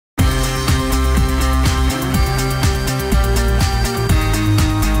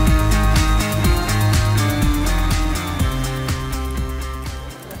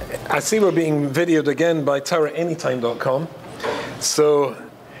I see we're being videoed again by TorahAnytime.com. So,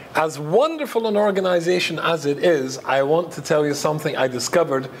 as wonderful an organization as it is, I want to tell you something I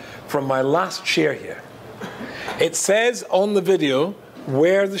discovered from my last share here. It says on the video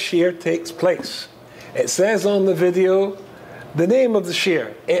where the share takes place. It says on the video the name of the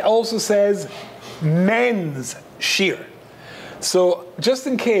share. It also says men's share. So, just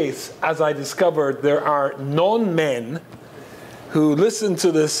in case, as I discovered, there are non-men who listen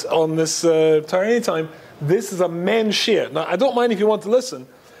to this on this Torah Anytime, this is a men's share. Now, I don't mind if you want to listen,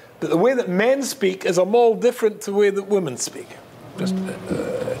 but the way that men speak is a mole different to the way that women speak. Just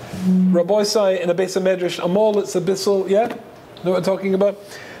Rabbi Sai in a Beis Medrash, a mole that's a bissel, yeah? Know what I'm talking about?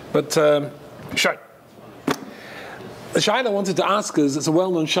 But, Shai. The Shaila I wanted to ask us, it's a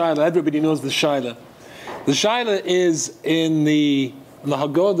well-known Shaila, everybody knows the Shaila. The Shaila is in the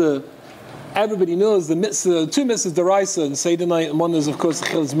Haggadah. Everybody knows the mitzvah, two mitzvahs deraisa and Seder night, and one is of course the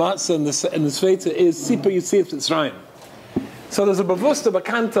Chil's Matzah, and the Sveta is Sipur Yetzias Mitzrayim. So there's a bavusta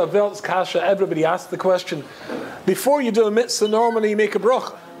bakanta velts kasha. Everybody asks the question: before you do a mitzvah, normally you make a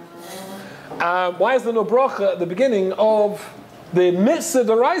bracha. Why is there no bracha at the beginning of the mitzvah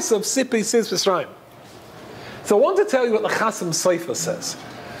deraisa of Sipur Yetzias Mitzrayim? So I want to tell you what the Chasam Sofer says.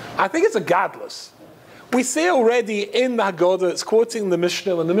 I think it's a gadlus. We say already in the Haggadah, it's quoting the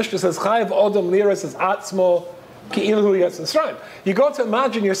Mishnah, and the Mishnah says, Chayav Odom Liras as Atzmo Ki'ilhu Yetz Mitzrayim. You got to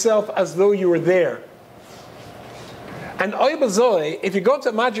imagine yourself as though you were there. And Oibazoi, if you got to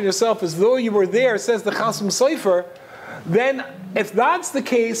imagine yourself as though you were there, says the Chasam Sofer, then if that's the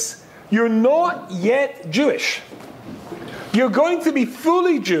case, you're not yet Jewish. You're going to be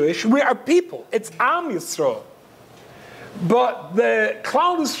fully Jewish. We are people. It's Am Yisrael. But the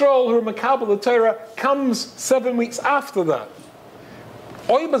Klal Yisrael who are Makabel the Torah comes 7 weeks after that.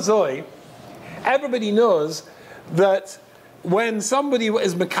 Oy bazoi, everybody knows that when somebody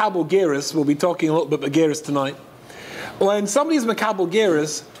is Makabel Geras, we'll be talking a little bit about Geras tonight. When somebody is Makabel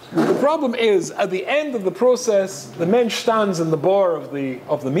Geras, the problem is at the end of the process, the mensch stands in the bar of the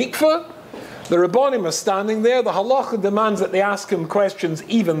mikveh. The Rabbonim are standing there. The halacha demands that they ask him questions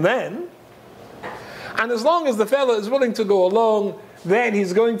even then. And as long as the fellow is willing to go along, then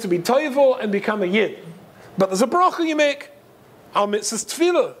he's going to be toivel and become a yid. But there's a bracha you make, al mitzvah's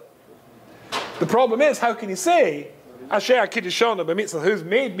tefillah. The problem is, how can you say, Asher Kiddishana b'mitzvah, who's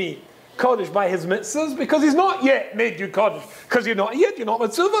made me Kaddish by his mitzvahs? Because he's not yet made you Kaddish. Because you're not a yid, you're not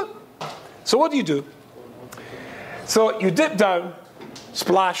mitzvah. So what do? So you dip down,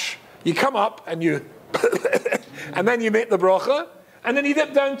 splash, you come up and you, and then you make the bracha, and then you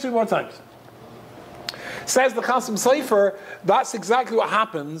dip down 2 more times. Says the Chasam Sofer, that's exactly what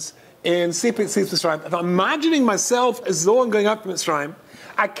happens in Sipur Yetzias Mitzrayim. If I'm imagining myself as though I'm going up to Mitzrayim,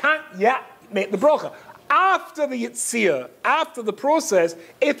 I can't yet make the bracha. After the Yetzias, after the process,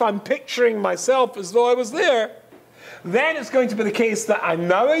 if I'm picturing myself as though I was there, then it's going to be the case that I'm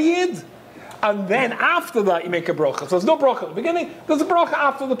now a Yid, and then after that you make a bracha. So there's no bracha at the beginning, there's a bracha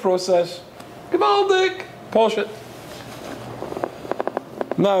after the process. Gewaldig, Poshut.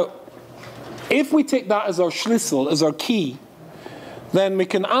 Now, if we take that as our schlüssel, as our key, then we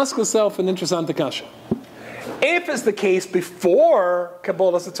can ask ourselves an interesting kasha. If it's the case before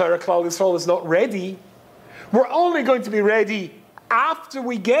Kabbalah Torah Klal Yisrael is not ready, we're only going to be ready after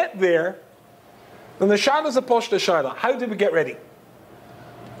we get there, then the shaila is a poshta shaila. How did we get ready?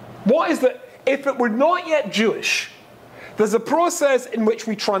 What is the, if it were not yet Jewish, there's a process in which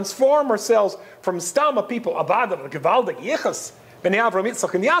we transform ourselves from Stama people, Abada, Gevaldik, Yechas, Bnei Avram,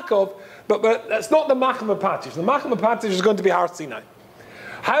 Yitzchak, and Yaakov, but that's not the Machem Patish. The Machem Patish is going to be Har Sinai.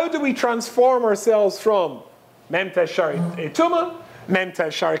 How do we transform ourselves from Memtesh Shari Tuma,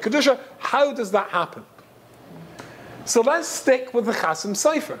 Memtesh Shari Kedusha? How does that happen? So let's stick with the Chasam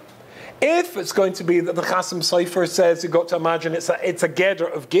Sofer. If it's going to be that the Chasam Sofer says you've got to imagine it's a gather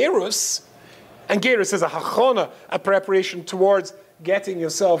of Gerus, and Gerus is a hachona, a preparation towards getting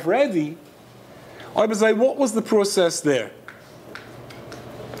yourself ready, I was like, what was the process there?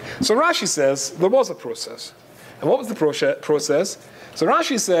 So Rashi says there was a process. And what was the process? So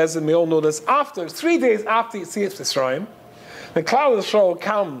Rashi says, and we all know this, after 3 days after Yetzias Mitzrayim, the Klal Yisrael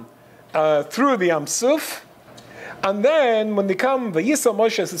come through the Yam Suf, and then when they come, Vayisa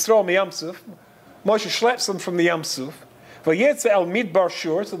Moshe Yisrael mi Yam Suf, Moshe schleps them from the Yam Suf, Vayetze el Midbar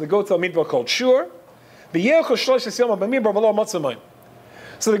Shur, so they go to a Midbar called Shur, V'yechu Shloshes Yom b'Midbar v'lo matzah mayim.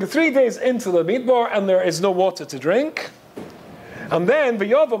 So they go 3 days into the Midbar, and there is no water to drink. And then,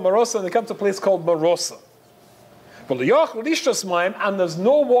 V'yova Marosa, and they come to a place called Marosa. And there's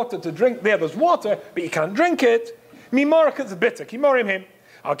no water to drink there. There's water, but you can't drink it. Mimarak is bitter. Kimarim him.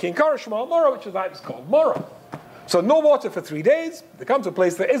 Al Kin Karashmal Mora, which is that it's called Mora. So no water for 3 days. They come to a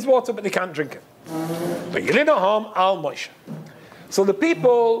place there is water, but they can't drink it. But Yelidaham al Moshe. So the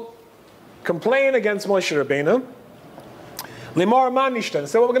people complain against Moshe Rabbeinu. Limar manishtan.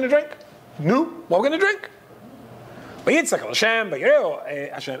 Say, what we're going to drink? No, what we're going to drink? But Yitzchak Hashem, but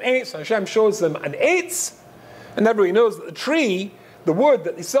Hashem eats. Hashem shows them an eitz, and everybody knows that the tree, the wood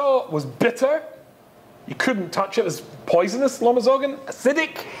that they saw, was bitter. You couldn't touch it. It was poisonous, lomazogan,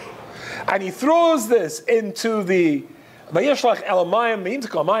 acidic. And he throws this into the Vayishlach elamayim,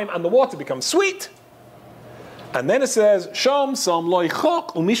 me'imtikal and the water becomes sweet. And then it says, Sham sam loy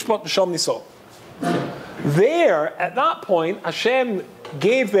chok u'mishpat v'sham nisol. There, at that point, Hashem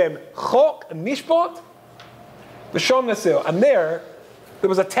gave them chok and mishpat v'sham nisol. And there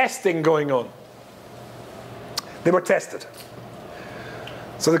was a testing going on. They were tested.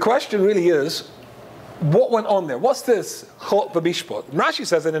 So the question really is, what went on there? What's this chok v'mishpat? Rashi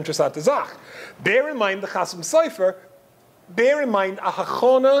says an interesting zach. Bear in mind the Chasam Sofer, bear in mind a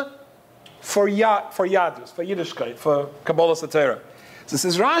hachona for Yadus, for Yiddishkeit, for Kabbalah Satira. So this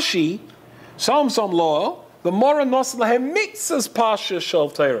is Rashi, Psalm Law, the Mora Nos Lahem Mitzvahs Pasha Shel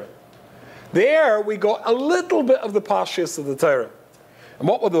Torah. There we got a little bit of the Pashas of the Torah. And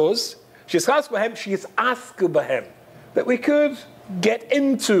what were those? She's Chasbahem, she's Askubahem. That we could get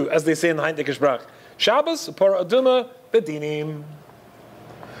into, as they say in the Heinrich Sprach. Shabbos, Sipur Aduma, Bedinim.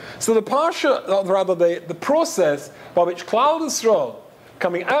 So the Pasha, or rather the process by which Klal Yisrael,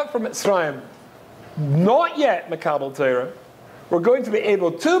 coming out from Mitzrayim, not yet Makabel Torah, were going to be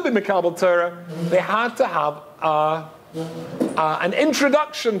able to be Makabel Torah, they had to have an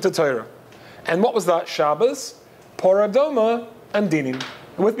introduction to Torah. And what was that? Shabbos, Paradoma, and Dinim.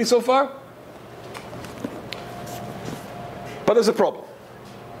 You with me so far? But there's a problem.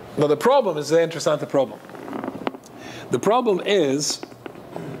 Now the problem is the interesting problem. The problem is,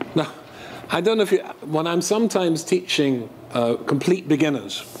 now, I don't know if you, when I'm sometimes teaching complete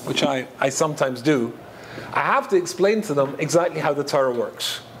beginners, which I sometimes do, I have to explain to them exactly how the Torah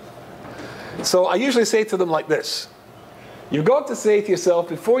works. So I usually say to them like this. You've got to say to yourself,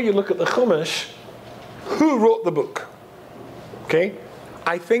 before you look at the Chumash, who wrote the book? Okay?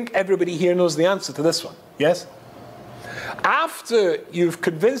 I think everybody here knows the answer to this one. Yes? After you've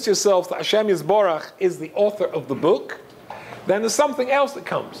convinced yourself that Hashem Yisborach is the author of the book, then there's something else that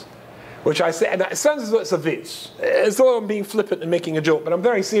comes, which I say, and it sounds as though it's a vitz. As though I'm being flippant and making a joke, but I'm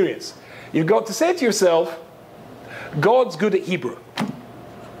very serious. You've got to say to yourself, God's good at Hebrew.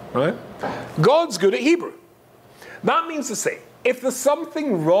 Right? God's good at Hebrew. That means to say, if there's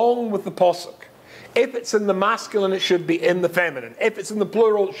something wrong with the Pasuk, if it's in the masculine, it should be in the feminine. If it's in the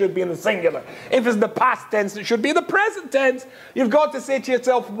plural, it should be in the singular. If it's in the past tense, it should be in the present tense. You've got to say to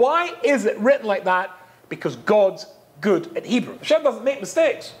yourself, why is it written like that? Because God's good at Hebrew. Hashem doesn't make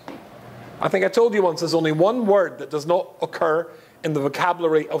mistakes. I think I told you once, there's only one word that does not occur in the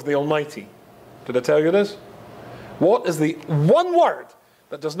vocabulary of the Almighty. Did I tell you this? What is the one word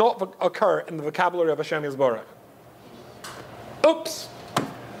that does not occur in the vocabulary of Hashem Yisborach? Oops.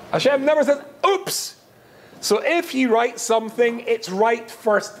 Hashem never says, oops. So if you write something, it's right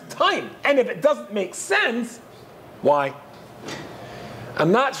first time. And if it doesn't make sense, why?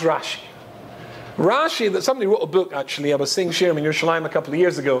 And that's Rashi. Rashi, that somebody wrote a book actually, I was seeing Shirim in Yerushalayim a couple of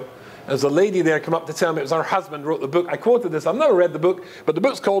years ago. There's a lady there come up to tell me it was her husband wrote the book. I quoted this, I've never read the book, but the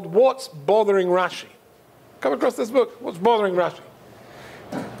book's called What's Bothering Rashi? Come across this book, What's Bothering Rashi?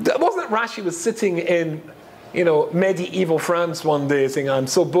 Wasn't it Rashi was sitting in, medieval France one day saying, I'm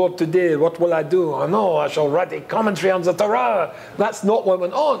so bored today, what will I do? Oh no, I shall write a commentary on the Torah. That's not what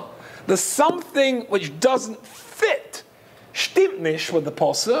went on. There's something which doesn't fit, stimmt nicht with the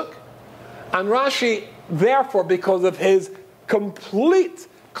Pasuk, and Rashi, therefore, because of his complete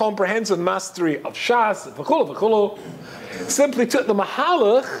comprehensive mastery of Shas, v'chulu, simply took the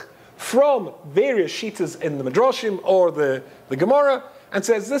Mahalach from various shitas in the Midrashim or the Gemara and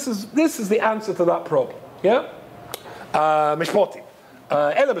says, this is the answer to that problem. Yeah? Mishpotim.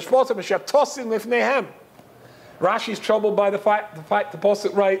 Ela mishpotim mishatosim lifnehem. Rashi's troubled by the fact the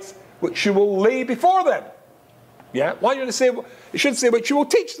Pasuk writes, which you will lay before them. Yeah? Why don't you say, you should say, which you will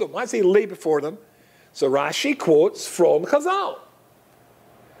teach them. Why say lay before them? So Rashi quotes from Chazal.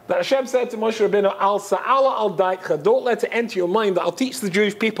 That Hashem said to Moshe Rabbeinu, Al Sa'ala Al Daitcha, don't let it enter your mind that I'll teach the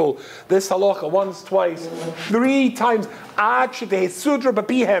Jewish people this halacha once, twice, 3 times, Ad Sheteh Sudra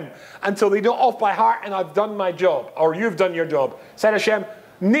Bapihem, until they know off by heart and I've done my job, or you've done your job. Said Hashem,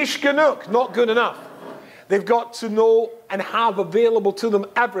 Nish Ganuk, not good enough. They've got to know and have available to them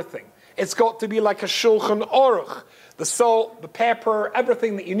everything. It's got to be like a Shulchan Aruch. The salt, the pepper,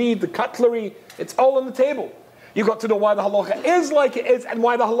 everything that you need, the cutlery, it's all on the table. You've got to know why the halacha is like it is and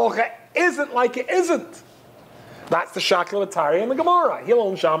why the halacha isn't like it isn't. That's the Shakla Atari and the Gemara. Hillel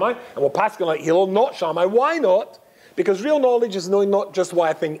and Shammai, and we'll pass it like Hillel, not Shammai. Why not? Because real knowledge is knowing not just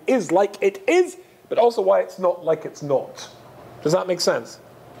why a thing is like it is, but also why it's not like it's not. Does that make sense?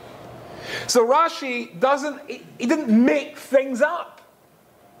 So Rashi he didn't make things up.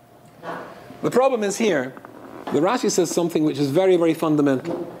 The problem is here, the Rashi says something which is very, very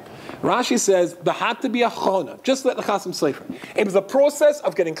fundamental. Rashi says, there had to be a chona, just like the Chasam Sofer. It was a process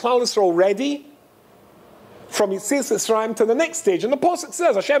of getting Klal Yisrael ready from Yetzias Mitzrayim to the next stage. And the Pasuk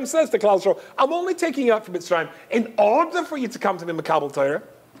says, Hashem says to Klal Yisrael, I'm only taking you out from Mitzrayim in order for you to come to me Makabel Torah.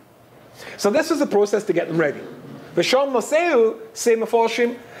 So this is a process to get them ready. V'shon Maseu, say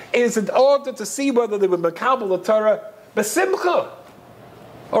Mefarshim, is in order to see whether they would Makabel the Torah b'simcha.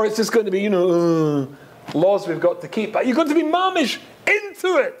 Or it's just going to be, laws we've got to keep. But you're going to be mamish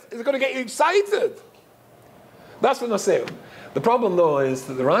into it. It's going to get you excited. That's what Naseu. The problem, though, is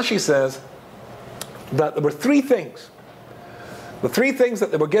that the Rashi says that there were three things. The three things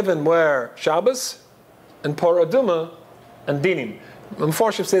that they were given were Shabbos and Parah Adumah and Dinim.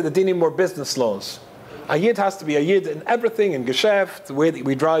 Unfortunately, say the Dinim were business laws. A Yid has to be a Yid in everything, in Geschäft, the way that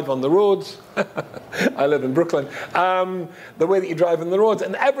we drive on the roads. I live in Brooklyn. The way that you drive on the roads,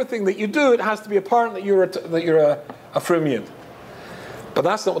 and everything that you do, it has to be apparent that you're a frum Yid. But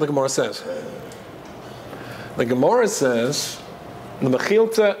that's not what the Gemara says. The Gemara says, the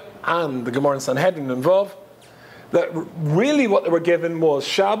Mechilta and the Gemara in Sanhedrin involve, that really what they were given was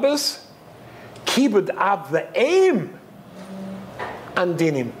Shabbos, Kibud Av the aim, and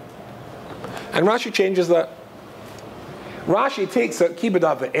Dinim. And Rashi changes that. Rashi takes out Kibud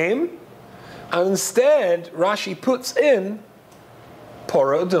Av the aim, and instead Rashi puts in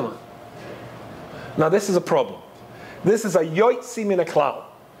Parah Adumah. Now this is a problem. This is a Yotzi min haklal.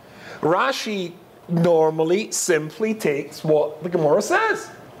 Rashi normally simply takes what the Gemara says.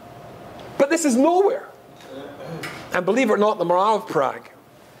 But this is nowhere. And believe it or not, the Maral of Prague,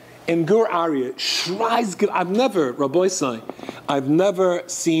 in Gur Aryeh, I've never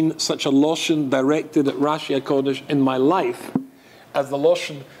seen such a Loshen directed at Rashi HaKodesh in my life as the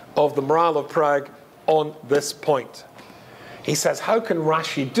Loshen of the Maral of Prague on this point. He says, how can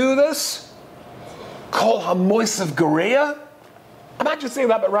Rashi do this? Kol HaMoisav Gereya? Imagine saying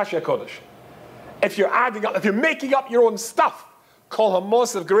that about Rashi HaKodesh. If you're making up your own stuff, Kol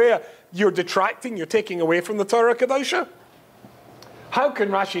HaMoisav Gereya, you're detracting, you're taking away from the Torah Kedosha. How can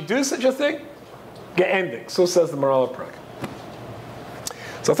Rashi do such a thing? Get ending. So says the Maral of Prague.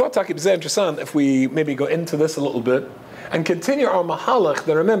 So I thought it would be interesting if we maybe go into this a little bit and continue our mahalach.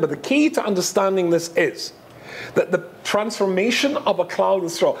 Then remember, the key to understanding this is that the transformation of a Klal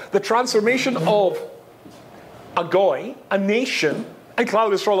Yisrael, the transformation of a goy, a nation, and Klal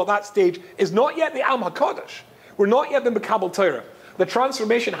Yisrael at that stage is not yet the Am HaKadosh. We're not yet the Makabel Torah. The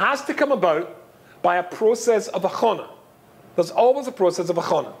transformation has to come about by a process of achana. There's always a process of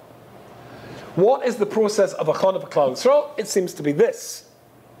achana. What is the process of achana for Klal Yisrael? It seems to be this.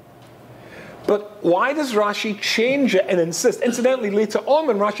 But why does Rashi change it and insist? Incidentally, later on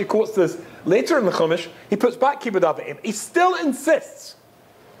when Rashi quotes this, later in the Chumash, he puts back Kibud Av V'Em. He still insists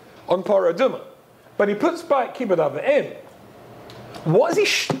on Parah Adumah, but he puts back Kibud Av V'Em.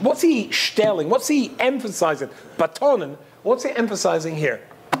 What's he stelling? What's he emphasizing? Batonin. What's he emphasizing here?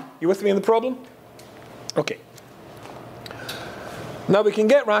 You with me in the problem? Okay. Now we can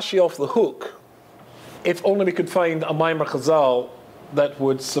get Rashi off the hook if only we could find a Maimar Chazal that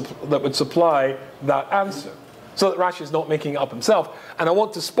would supply that answer, so that Rashi is not making it up himself. And I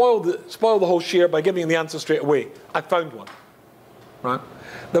want to spoil the whole shir by giving the answer straight away. I found one. Right?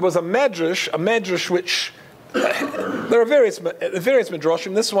 There was a medrash which there are various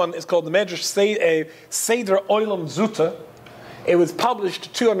medrashim. This one is called the Medrash Seder Olam Zuta. It was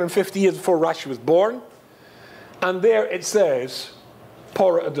published 250 years before Rashi was born, and there it says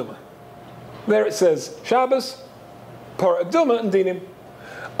Parah Adumah. There it says Shabbos, Parah Adumah, and Dinim.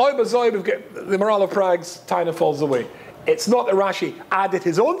 The Maral of Prague's Taina falls away. It's not that Rashi added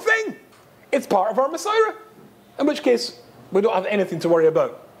his own thing. It's part of our Messiah. In which case, we don't have anything to worry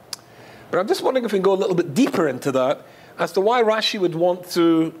about. But I'm just wondering if we can go a little bit deeper into that as to why Rashi would want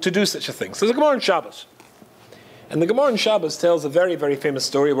to do such a thing. So there's a Gemara in Shabbos. And the Gemara in Shabbos tells a very, very famous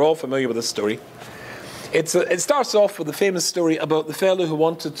story. We're all familiar with this story. It starts off with a famous story about the fellow who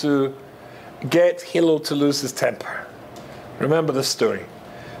wanted to get Hillel to lose his temper. Remember this story.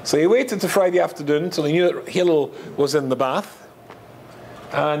 So he waited till Friday afternoon until he knew that Hillel was in the bath.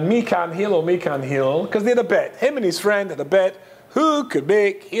 And Mikan Hillel, because they had a bet. Him and his friend had a bet who could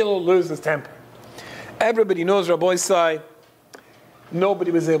make Hillel lose his temper. Everybody knows Rabbi Isai.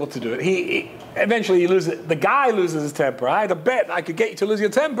 Nobody was able to do it. Eventually the guy loses his temper. I had a bet I could get you to lose your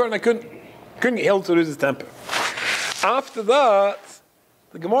temper, and I couldn't get Hillel to lose his temper. After that,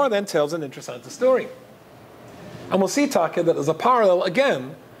 the Gemara then tells an interesting story. And we'll see, Taka, that there's a parallel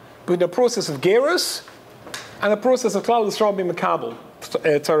again between the process of Gerus and the process of Klal Yisrael being Makabel,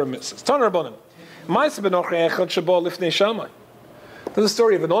 Torah Mitzvahs. Tanur Rabbanan. There's a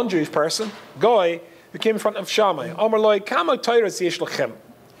story of a non-Jewish person, guy, who came in front of Shammai. Amar Loi, Kama Torahs yesh lachem.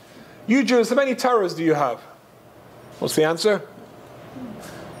 You Jews, how many Torahs do you have? What's the answer?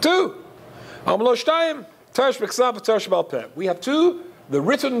 2. Amar Loi Shtayim, Torah shebeksav, Torah shebal peh. We have 2, the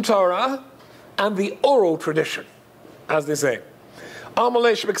written Torah and the oral tradition, as they say. Amar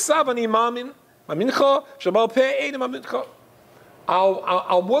Loi shebeksav ani mamin, mamincha, shebal peh ein mamincha.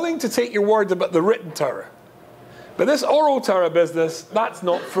 I'm willing to take your word about the written Torah. But this oral Torah business, that's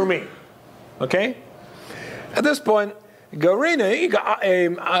not for me. Okay? At this point, Gareni,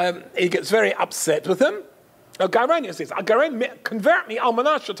 he gets very upset with him. Gareni says, convert me, I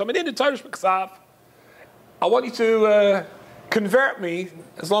want you to convert me,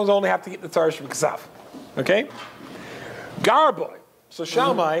 as long as I only have to get the Torah Shebeksav. Okay? Garboy. So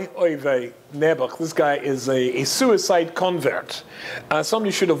Shammai, Oivei, Nebuch, this guy is a suicide convert.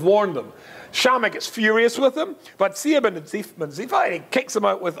 Somebody should have warned him. Shammai gets furious with him, but Tzia ben Zifa, he kicks him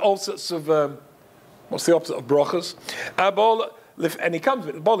out with all sorts of, what's the opposite of brachas? And he comes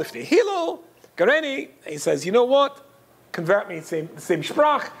with Bolifti. Hillel, Gareni, he says, you know what? Convert me, same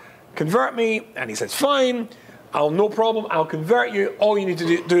sprach, convert me. And he says, fine, no problem, I'll convert you. All you need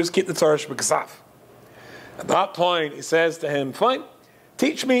to do is keep the Torah Shebeksav. At that point, he says to him, fine,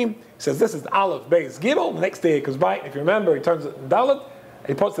 teach me. He says, this is Aleph, Beis, Gimel. The next day he comes back, if you remember, he turns it in Dalet.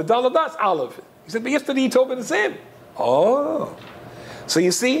 He puts the Dalet, that's Aleph. He said, but yesterday he told me the same. Oh. So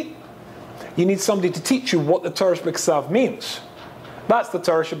you see, you need somebody to teach you what the Torah Shebeksav means. That's the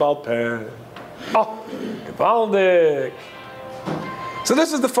Torah Shebal Peh. Oh, gewaldig. So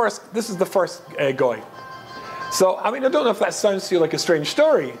this is the first guy. So, I mean, I don't know if that sounds to you like a strange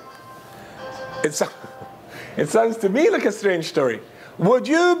story. It sounds to me like a strange story. Would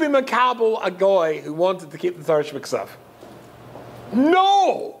you be makabel a guy who wanted to keep the Torah Shebeksav?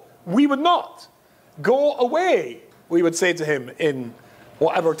 No, we would not. Go away, we would say to him in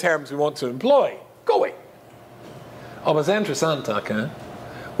whatever terms we want to employ. Go away. Oh, but it's interesting, okay?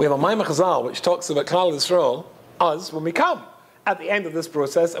 We have a Maimon Chazal which talks about Klal Yisrael, us, when we come at the end of this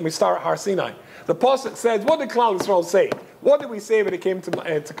process and we start at Har Sinai. The Pasuk says, what did Klal Yisrael say? What did we say when it came to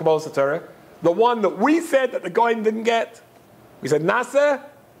Kabbalah Torah? The one that we said that the Goyim didn't get? We said, Nasa,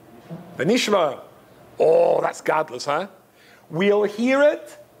 V'nishma. Oh, that's godless, huh? We'll hear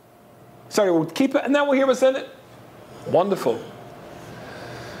it. Sorry, we'll keep it, and then we'll hear what's in it. Wonderful.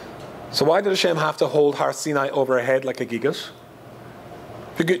 So why did Hashem have to hold Har Sinai over our head like a gigas?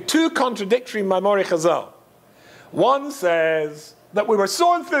 We get 2 contradictory Maimori Chazal. One says that we were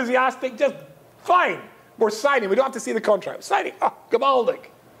so enthusiastic, just fine. We're signing. We don't have to see the contract. We're signing. Oh, Gabaldik.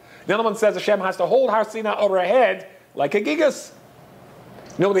 The other one says Hashem has to hold Har Sinai over our head like a gigas.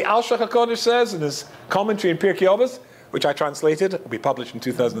 You know what the Al-Shach HaKodesh says in his commentary in Pirkei Avos, which I translated, it will be published in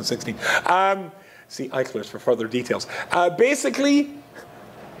 2016. See Eichlers for further details. Basically,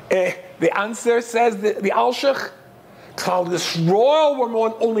 the answer says the Al-Shach, Klal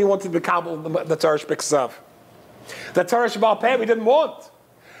Yisrael only wanted the Kabul, the Torah Shebeksav. The Torah Shebal Peh we didn't want.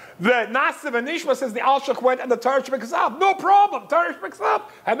 The Nasiv and Nishma says the Al-Shach went and the Torah Shebeksav. No problem, Torah Shebeksav.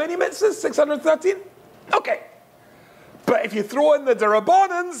 How many mitzvahs? 613? Okay. But if you throw in the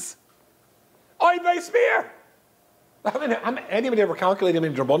Darabonans, I may spear. Anybody ever calculated how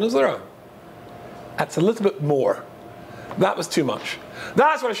many Darabonans there are? That's a little bit more. That was too much.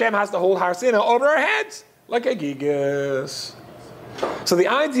 That's what Hashem has to hold Har Sinai over our heads, like a gigas. So the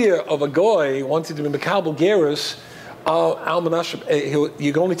idea of a guy wanting to be Mekabel Gerus,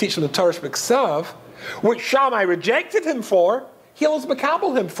 you can only teach them the Torah Shebeksav, which Shammai rejected him for, Hillel's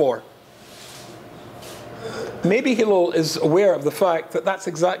Mekabel him for. Maybe Hillel is aware of the fact that that's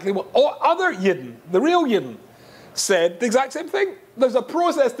exactly what all other Yidden, the real Yidden, said the exact same thing. There's a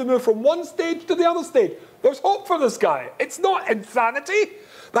process to move from one stage to the other stage. There's hope for this guy. It's not insanity.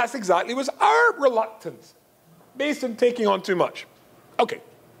 That's exactly was our reluctance, based on taking on too much. Okay.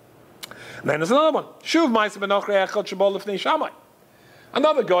 And then there's another one. Shuv Ma'aseh Benochrei Echad Shebal Lifnei Shammai.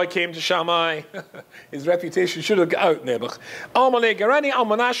 Another guy came to Shammai. His reputation should have got out, Nebuch. Amalei Garani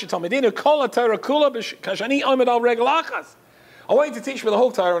Almanashi Talmidinu Kol HaTorah Kula Kashani Amid Al Regel Achas. I want you to teach me the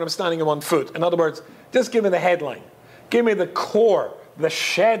whole Torah when I'm standing on one foot. In other words, just give me the headline. Give me the core, the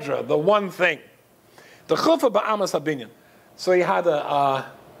shedra, the one thing. The Chufa Ba'amas Habinyan. So he had a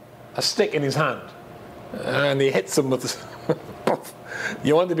stick in his hand. And he hits him with this.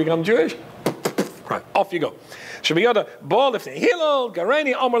 You want to become Jewish? Right, off you go.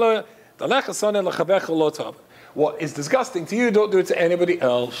 what is disgusting to you, don't do it to anybody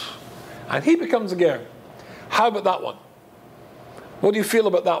else. And he becomes a ger. How about that one? What do you feel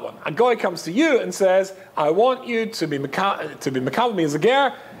about that one? A guy comes to you and says, I want you to be makabel me as a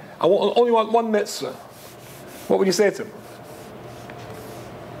ger. I only want one mitzvah. What would you say to him?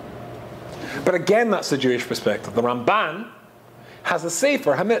 But again, that's the Jewish perspective. The Ramban has a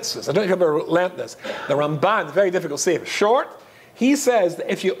sefer, hamitzvahs. I don't know if you've ever learnt this. The Ramban, a very difficult sefer. Short, he says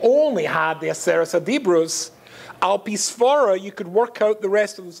that if you only had the Aseres HaDibrus, al pi sfara, you could work out the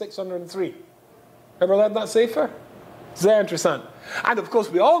rest of the 603. Ever read that sefer? It's very interesting. And of course,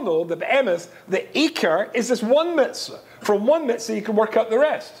 we all know that be'emes, the ikar is this one mitzvah. From one mitzvah, you can work out the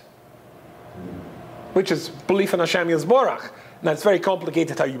rest, which is belief in Hashem Yisborach. Now, it's very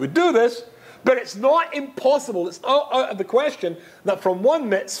complicated how you would do this, but it's not impossible. It's not out of the question that from one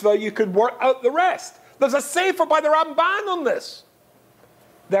mitzvah you could work out the rest. There's a sefer by the Ramban on this.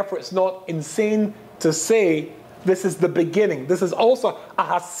 Therefore, it's not insane to say this is the beginning. This is also a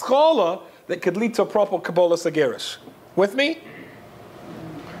haskalah that could lead to a proper Kabbalah Sagiris. With me?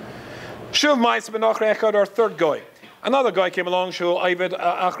 Shuv Ma'aseh ben Achri Echad, our third guy. Another guy came along, Shul Ayvid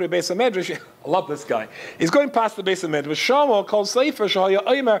Achri Beis HaMedrash. I love this guy. He's going past the Beis HaMedrash. Shama called Sefer Shahaya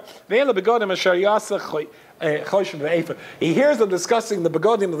Omer Ve'ela Begodim Asher Yaseh Choshim Ve'efer. He hears them discussing the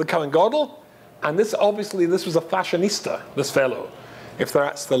Begodim of the Kohen Gadol, and this was a fashionista, this fellow, if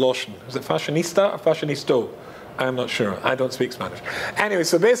that's the Lashon. Is it fashionista or fashionisto? I'm not sure. I don't speak Spanish. Anyway,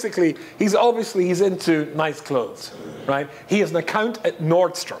 so basically, he's into nice clothes, right? He has an account at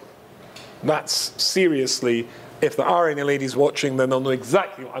Nordstrom. That's seriously, if there are any ladies watching, then they'll know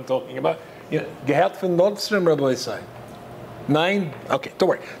exactly what I'm talking about. Gehört von Nordstrom, Rabbi Isai? 9? Okay, don't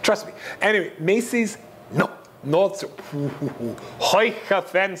worry. Trust me. Anyway, Macy's, no. Nordstrom. Hoicha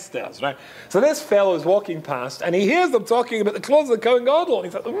Fensters, right? So this fellow is walking past, and he hears them talking about the clothes of the Kohen Gadol, and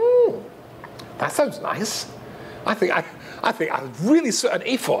he says, that sounds nice. I think I really suit an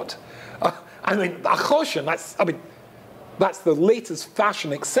ephod. I mean, a choshen, that's the latest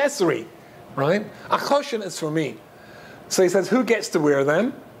fashion accessory, right? A choshen is for me. So he says, who gets to wear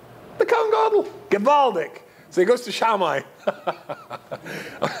them? The Kohen Gadol, Gevaldik. So he goes to Shammai.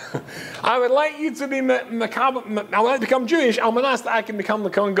 I would like you to be I want to become Jewish. I'm going to ask that I can become the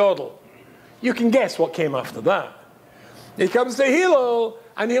Kohen Gadol. You can guess what came after that. He comes to Hillel,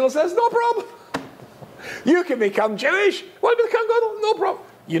 and Hillel says, no problem. You can become Jewish. Want to become Kohen? No problem.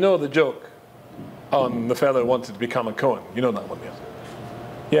 You know the joke on the fellow who wanted to become a Kohen. You know that one, yes?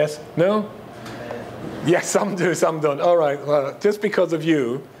 Yes? No? Yes, some do, some don't. All right, well, just because of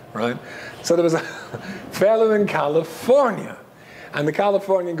you, right? So there was a fellow in California, and the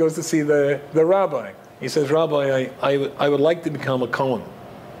Californian goes to see the rabbi. He says, Rabbi, I would like to become a Kohen.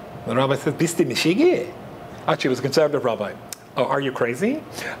 The rabbi says, Bist du Mishige? Actually, it was a conservative rabbi. Oh, are you crazy?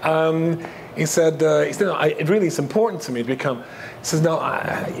 He said, no, it really is important to me to become. He says, no,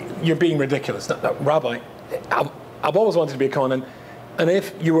 you're being ridiculous. No, Rabbi, I've always wanted to be a Kohen, and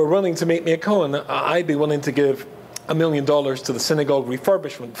if you were willing to make me a Kohen, I'd be willing to give $1 million to the synagogue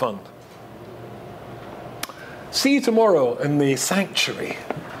refurbishment fund. See you tomorrow in the sanctuary.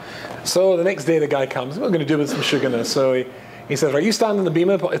 So the next day the guy comes, what are we going to do with some sugar? So he says, right, you stand in the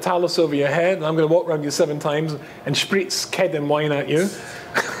bima, put a talus over your head, and I'm going to walk around you 7 times and spritz kedem wine at you.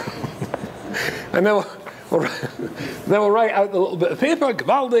 And then we'll write out the little bit of paper,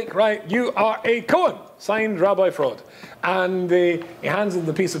 Gvaldik, right, you are a Kohen, signed Rabbi Fraud. And he hands him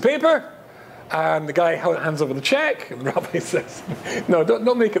the piece of paper, and the guy hands over the check, and the rabbi says, no,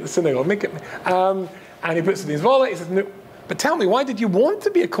 don't make it the synagogue, make it, and he puts it in his wallet. He says, no, but tell me, why did you want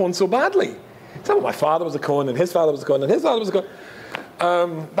to be a Kohen so badly? He said, well, my father was a Kohen, and his father was a Kohen, and his father was a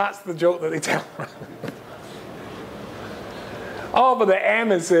Kohen. That's the joke that they tell. Oh, but the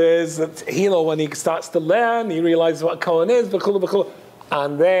emes is that when he starts to learn, he realizes what a Kohen is,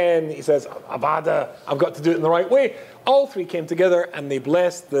 and then he says, Avada, I've got to do it in the right way. All 3 came together, and they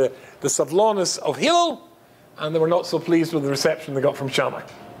blessed the savlonis of Hillel, and they were not so pleased with the reception they got from Shammai.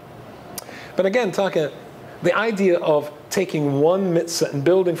 But again, Taka, the idea of taking one mitzvah and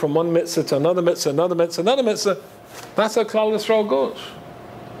building from one mitzvah to another mitzvah, another mitzvah, another mitzvah, that's how Klal Yisrael goes.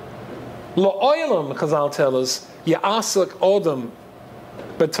 Lo oilam, Chazal tell us, Ya'asak odam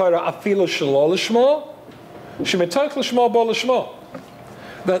b'Torah afilu shelo l'shmo, shemetoch l'shmo bo l'shmo.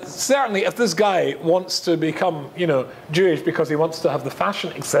 That certainly if this guy wants to become, Jewish because he wants to have the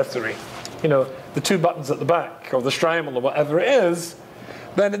fashion accessory, the 2 buttons at the back, or the shtreimel, or whatever it is,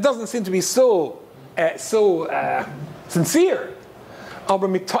 then it doesn't seem to be so sincere.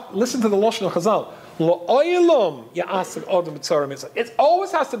 Listen to the Lashon of Chazal. Lo oilam ya'asak odam b'Torah mitzvah. It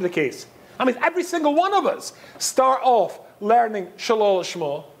always has to be the case. I mean, every single one of us start off learning Shalol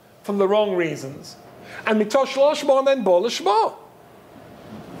Shmo from the wrong reasons. And mitosh l'shma, and then bo l'shma.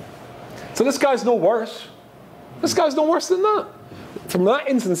 So this guy's no worse. This guy's no worse than that. From that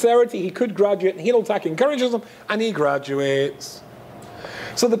insincerity, he could graduate, and Hillel encourages him, and he graduates.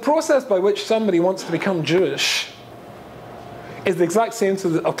 So the process by which somebody wants to become Jewish is the exact same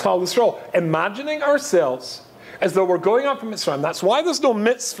to of Klal Yisrael. Imagining ourselves as though we're going up from Mitzrayim. That's why there's no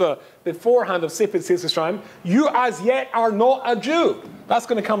mitzvah beforehand of Sipur Mitzrayim. You as yet are not a Jew. That's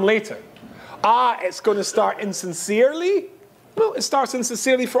going to come later. It's going to start insincerely. Well, it starts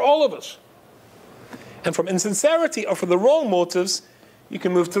insincerely for all of us. And from insincerity or for the wrong motives, you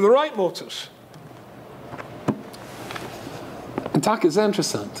can move to the right motives. And tak is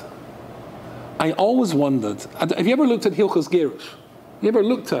interesting. I always wondered, have you ever looked at Hilchos Gerush? You ever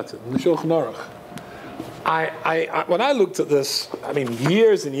looked at it in the Shulchan Aruch? When I looked at this, I mean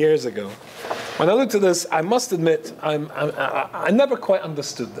years and years ago, when I looked at this, I must admit, I never quite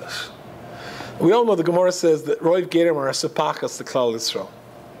understood this. We all know the Gemara says that Roiv Gerim are a sepachas to Klal Yisrael.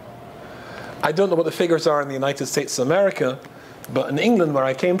 I don't know what the figures are in the United States of America, but in England, where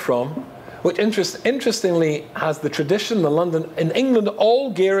I came from, which interestingly has the tradition, in England,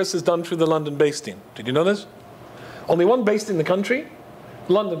 all Gerus is done through the London Beis Din. Did you know this? Only one Beis Din in the country,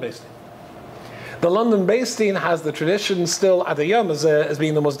 London Beis Din. The London Beis Din has the tradition still at the Yom as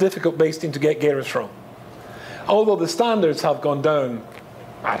being the most difficult Beis Din to get Gerus from. Although the standards have gone down,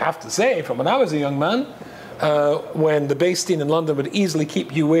 I'd have to say, from when I was a young man, when the Beis Din in London would easily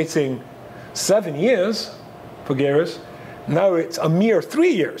keep you waiting 7 years for Gerus, now it's a mere 3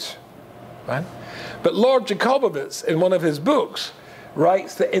 years. Right? But Lord Jacobowitz, in one of his books,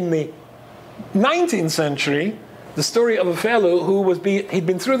 writes that in the 19th century, the story of a fellow who he'd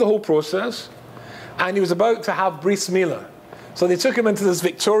been through the whole process, and he was about to have bris milah. So they took him into this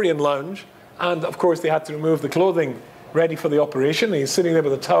Victorian lounge, and of course they had to remove the clothing ready for the operation. And he's sitting there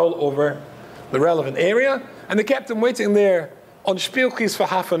with a towel over the relevant area, and they kept him waiting there on spielkies for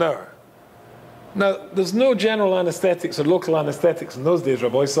half an hour. Now, there's no general anesthetics or local anesthetics in those days,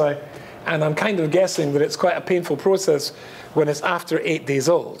 Rabbi Isai, and I'm kind of guessing that it's quite a painful process when it's after 8 days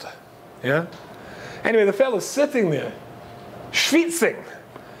old. Yeah? Anyway, the fellow's sitting there, schwitzing,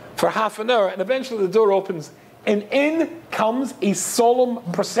 for half an hour, and eventually the door opens, and in comes a solemn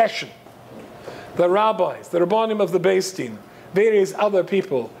procession. The rabbis, the rabbanim of the Beis Din, various other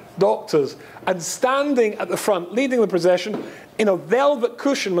people, doctors, and standing at the front, leading the procession, in a velvet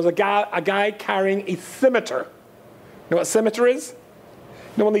cushion was a guy carrying a scimitar. You know what a scimitar is?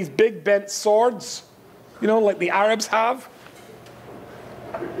 You know, one of these big bent swords, you know, like the Arabs have?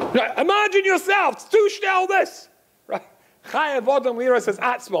 Right, imagine yourself, too schnell this! Right? Chayav Odom Lira says,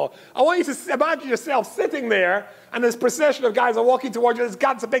 Atzmo. I want you to imagine yourself sitting there, and this procession of guys are walking towards you, this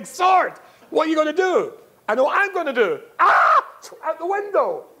guy's a big sword. What are you going to do? I know what I'm going to do. Out the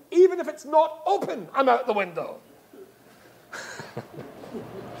window. Even if it's not open, I'm out the window.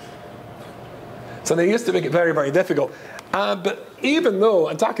 So they used to make it very, very difficult. But even though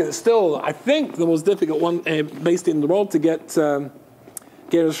Antaka is still, I think, the most difficult one based in the world to get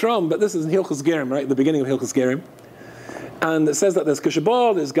Gerus from, but this is in Hilchos Gerim, right? The beginning of Hilchos Gerim. And it says that there's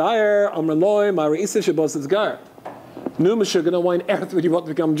Kishabal, there's Gair, Amranloi, Mari Isa Shabbat, there's Gair. Nu Meshugana, why on earth would you want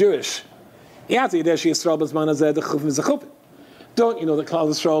to become Jewish? Don't you know that Klal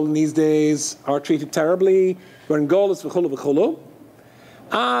Yisrael in these days are treated terribly? We're in Golos v'cholo v'cholo.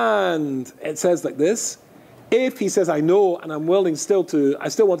 And it says like this: if he says, I know and I'm willing I still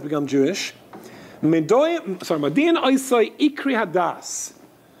want to become Jewish, then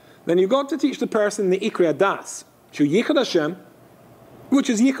you've got to teach the person the Ikri Hadas, Yichud Hashem, which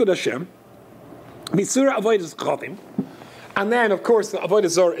is Yichud Hashem, Mitzvah Avodas Chodim, and then of course the Avodah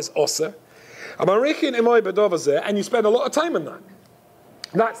Zorah is Oser. And you spend a lot of time on that.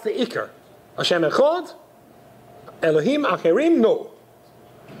 That's the Iker. Hashem Echad, Elohim Acherim, no.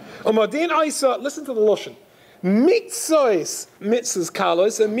 Umadin Isa, listen to the Lashon. Mitzvahs, mitzvahs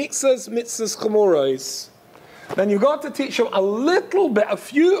kalos, and mitzvahs chomoros. Then you've got to teach them a little bit, a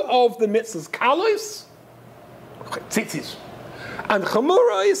few of the mitzvahs kalos, tzitzis, and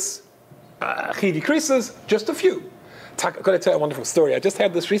chomoros, chidi krisas, just a few. I've got to tell you a wonderful story. I just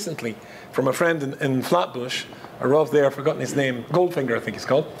heard this recently from a friend in Flatbush, a Rav there, I've forgotten his name, Goldfinger I think he's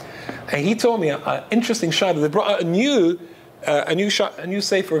called. And he told me an interesting shayla. They brought out a new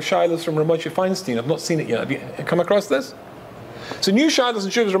sefer of shaylas from Ramoshe Feinstein. I've not seen it yet. Have you come across this? So new shaylas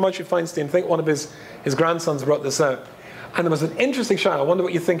and shuvas Ramoshe Feinstein. I think one of his grandsons brought this out. And there was an interesting shayla. I wonder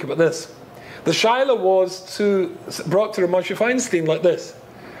what you think about this. The shayla was brought to Ramoshe Feinstein like this.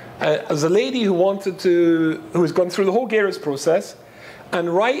 As a lady who was going through the whole Gerus process, and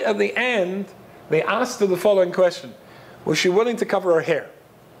right at the end, they asked her the following question: was she willing to cover her hair?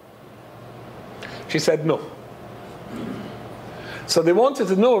 She said no. So they wanted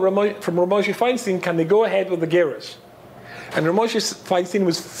to know from Rav Moshe Feinstein, can they go ahead with the Geras? And Rav Moshe Feinstein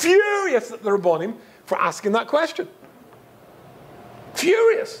was furious at the Rabbonim for asking that question.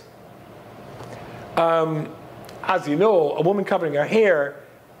 Furious. As you know, a woman covering her hair,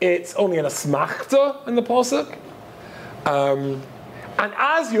 it's only an asmachta in the pasuk. And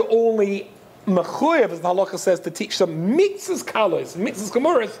as you only mechuyev, as the halacha says, to teach them mitzvahs kalos, mitzvahs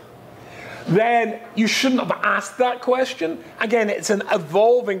gemuras, then you shouldn't have asked that question. Again, it's an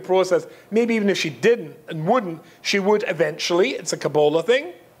evolving process. Maybe even if she didn't and wouldn't, she would eventually. It's a Kabbalah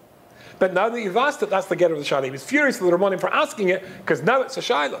thing. But now that you've asked it, that's the get of the Shaila. He was furious with the Rabbanim for asking it, because now it's a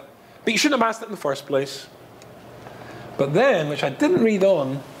Shaila. But you shouldn't have asked it in the first place. But then, which I didn't read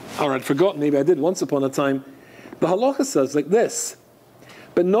on, or I'd forgotten, maybe I did once upon a time, the halacha says like this.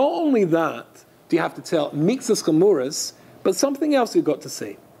 But not only that do you have to tell mitzvahs gemuras, but something else you've got to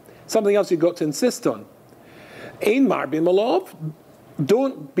say. Something else you've got to insist on. Ein marbim alav.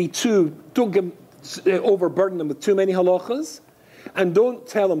 Don't overburden them with too many halachas, and don't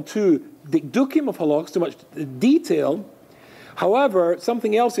tell them too dikdukim of halachas, too much detail. However,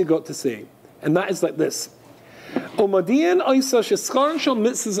 something else you've got to say, and that is like this. Omadian oisa sheskaran shel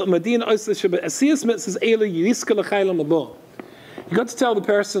mitzvahs, omadian oisa shebe'asiyas mitzvahs elu yiriska l'chaylam haba. You got to tell the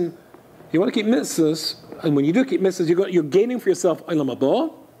person, you want to keep mitzvahs, and when you do keep mitzvahs, you're gaining for yourself olam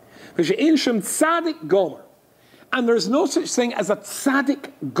haba. Tzaddik gomer. And there's no such thing as a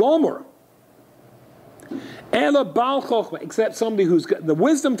tzaddik gomer. Ela bal chochma, except somebody who's got the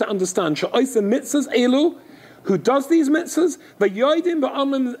wisdom to understand. Sha'oisa mitzvahs elu, who does these mitzvahs. V'yodim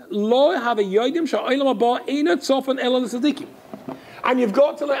ba'amim lo have a yodim sha'olam haba eina tzofan ela l'tzaddikim. And you've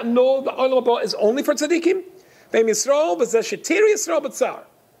got to let them know that olam haba is only for tzaddikim. Ve'im Yisrael v'zeh shetiri Yisrael b'tzar.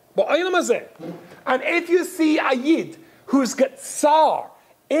 Ba'olam hazeh. And if you see a yid who's got tsar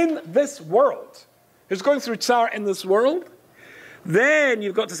in this world, who's going through tsar in this world, then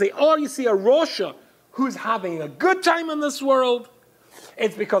you've got to say, or you see a Rosha who's having a good time in this world,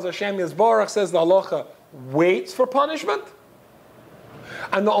 it's because Hashem Yisbarach says the halacha waits for punishment.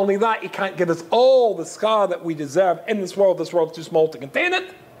 And not only that, he can't give us all the scar that we deserve in this world. This world's too small to contain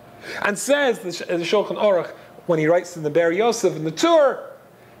it. And says the Shulchan Aruch, when he writes in the Ber Yosef in the Torah,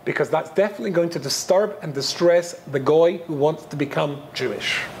 because that's definitely going to disturb and distress the goy who wants to become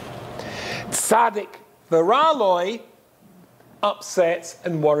Jewish. Tzaddik, the Raloi, upsets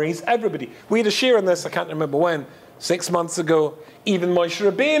and worries everybody. We had a share on this, I can't remember when, 6 months ago. Even Moshe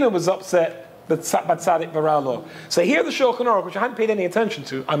Rabbeinu was upset by Tzaddik V'Ralo. So here the Shulchan Aruch, which I hadn't paid any attention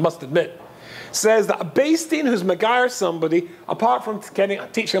to, I must admit, says that a Beis Din who's Megayer somebody, apart from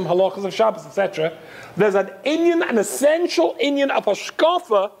teaching them halachas of Shabbos, etc., there's an essential inyan of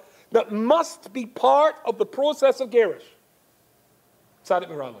hashkafa that must be part of the process of Gerish. Tzaddik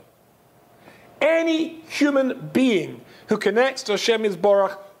V'Ralo. Any human being who connects to Hashem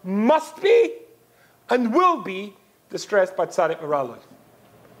Yisbarach must be and will be distressed by Tzaddik V'Ralo.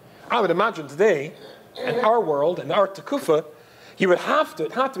 I would imagine today, in our world, in our Tekufa, you would have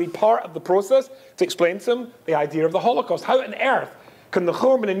to be part of the process to explain to them the idea of the Holocaust. How on earth can the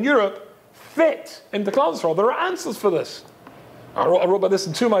Churban in Europe fit into Klal Yisrael? There are answers for this. I wrote about this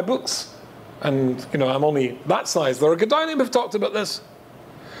in 2 of my books, and I'm only that size. There are Gedolim who've talked about this.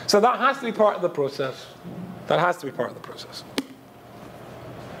 So that has to be part of the process. That has to be part of the process.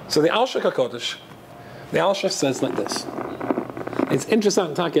 So the Alshach HaKodesh, the Alshach says like this. It's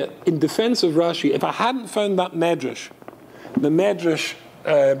interesting, Taka, in defense of Rashi, if I hadn't found that Medrash, the Medrash,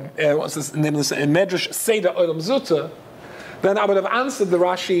 what's this name of this? Medrash Seder Olam Zuta, then I would have answered the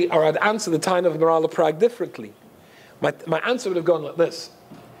Rashi, or I'd answer the time of Morala Prague differently. My answer would have gone like this.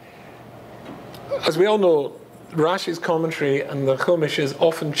 As we all know, Rashi's commentary and the Chumash is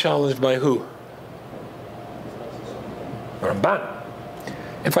often challenged by who? The Ramban.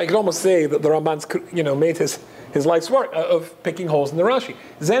 In fact, you could almost say that the Ramban's, made his life's work out of picking holes in the Rashi.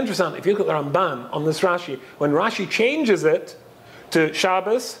 It's interesting, if you look at the Ramban on this Rashi, when Rashi changes it to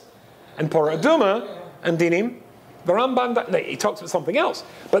Shabbos and Porah Aduma and Dinim, the Ramban, he talks about something else.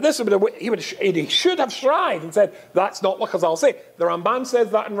 But this he should have strived and said, that's not what Chazal say. The Ramban says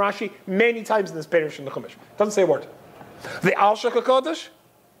that in Rashi many times in this parish in the Chumash. Doesn't say a word. The Alshach HaKodesh,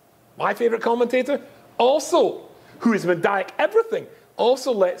 my favorite commentator, also, who is Medayik everything,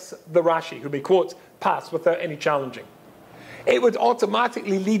 also lets the Rashi, who he quotes, pass without any challenging. It would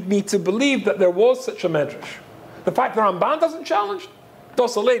automatically lead me to believe that there was such a medrash. The fact the Ramban doesn't challenge,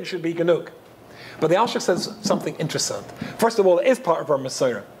 Dosalein should be Ganuk. But the Alshach says something interesting. First of all, it is part of our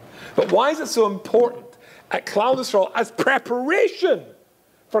Messiah. But why is it so important at Klal Yisrael as preparation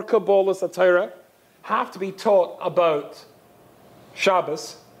for Kabbalah Torah have to be taught about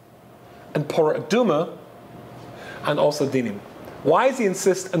Shabbos and Porah Aduma, and also Dinim. Why does he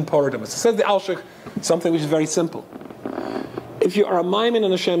insist on Porah Aduma? So says the Alshich something which is very simple. If you are a Maimin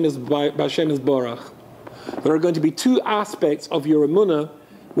and Hashem is Borach, there are going to be two aspects of your emunah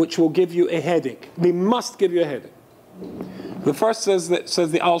which will give you a headache. They must give you a headache. The first says the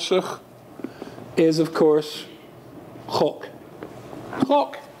Alshich is, of course, Chok.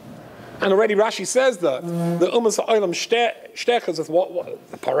 Chok. And already Rashi says that the Umas Ha'olam Shtechas with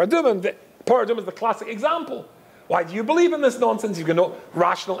the Porah Aduma. The Porah Aduma is the classic example. Why do you believe in this nonsense? You've got no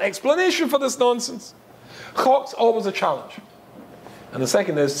rational explanation for this nonsense. Chok's always a challenge. And the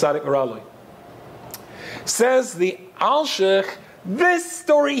second is Tzadik V'Raloi. Says the Alshich, this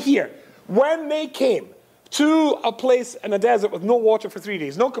story here, when they came to a place in a desert with no water for 3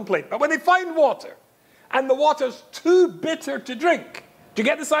 days, no complaint, but when they find water, and the water's too bitter to drink, do you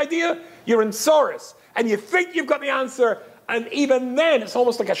get this idea? You're in Soros, and you think you've got the answer, and even then, it's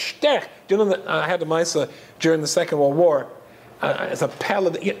almost like a shtech. Do you know that I had a Maisa during the Second World War? It's a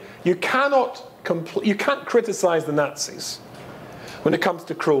pellet. You can't criticize the Nazis when it comes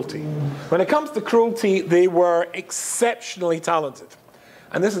to cruelty. When it comes to cruelty, they were exceptionally talented.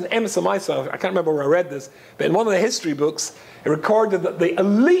 And this is an Emerson Maisa. I can't remember where I read this, but in one of the history books, it recorded that the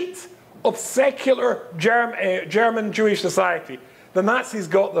elite of secular German Jewish society, the Nazis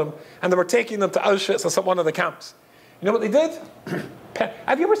got them, and they were taking them to Auschwitz or one of the camps. You know what they did?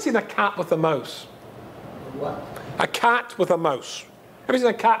 Have you ever seen a cat with a mouse? What? A cat with a mouse. Ever seen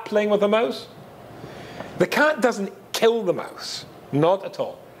a cat playing with a mouse? The cat doesn't kill the mouse. Not at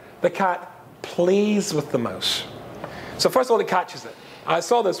all. The cat plays with the mouse. So first of all, it catches it. I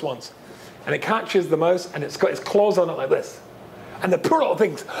saw this once. And it catches the mouse, and it's got its claws on it like this. And the poor little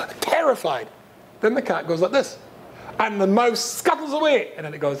thing's terrified. Then the cat goes like this. And the mouse scuttles away. And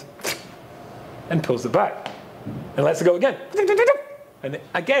then it goes and pulls it back. And lets it go again. And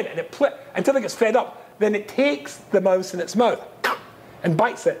again, and until it gets fed up. Then it takes the mouse in its mouth and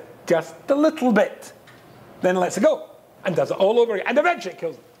bites it just a little bit. Then it lets it go and does it all over again. And eventually it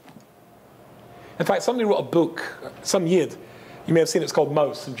kills it. In fact, somebody wrote a book, some Yid, you may have seen it, it's called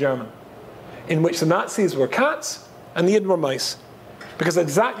Mouse in German, in which the Nazis were cats and the Yid were mice. Because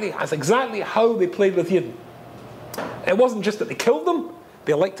that's exactly how they played with Yidden. It wasn't just that they killed them,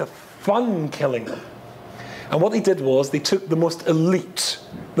 they liked to fun killing them. And what they did was they took the most elite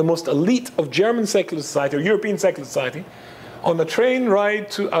of German secular society, or European secular society, on a train ride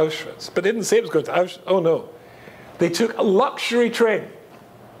to Auschwitz. But they didn't say it was going to Auschwitz. Oh no. They took a luxury train.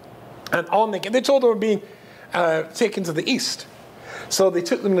 And on they told they were being taken to the east. So they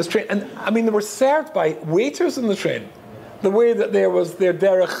took them in this train. And I mean, they were served by waiters in the train. The way that there was their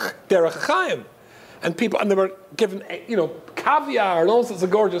derech chaim. And they were given, caviar and all sorts of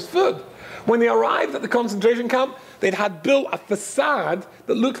gorgeous food. When they arrived at the concentration camp, they'd had built a facade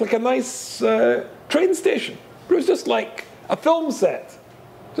that looked like a nice train station. It was just like a film set.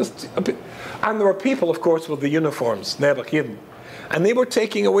 And there were people, of course, with the uniforms, Nebuch Yidden. And they were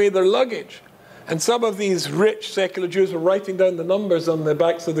taking away their luggage. And some of these rich secular Jews were writing down the numbers on the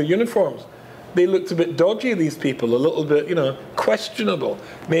backs of their uniforms. They looked a bit dodgy, these people, a little bit, questionable.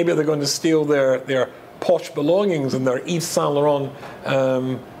 Maybe they're going to steal their posh belongings and their Yves Saint Laurent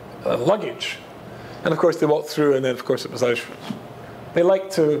luggage. And of course they walked through, and then of course it was Auschwitz. They like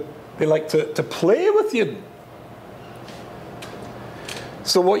to play with you.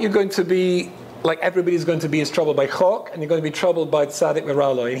 So what you're going to be, like everybody's going to be, is troubled by Chok, and you're going to be troubled by Tzadik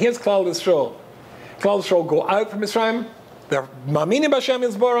V'Raloi. And here's Klal Yisrael. Klal Yisrael go out from Mitzrayim. They're Ma'aminim b'Hashem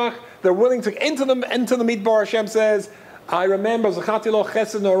Yisborach. They're willing to enter the Midbar. Hashem says, I remember Zachati lo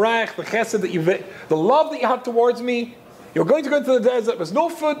chesed norach, the chesed that the love that you had towards me. You're going to go into the desert. There's no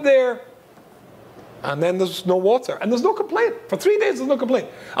food there. And then there's no water. And there's no complaint. For 3 days, there's no complaint.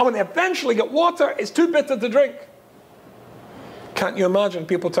 And when they eventually get water, it's too bitter to drink. Can't you imagine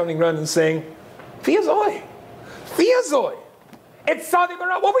people turning around and saying, Fiazoi, Fiazoi, it's Tzadik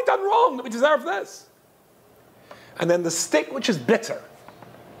V'Raloi. What have we done wrong that we deserve this? And then the stick which is bitter.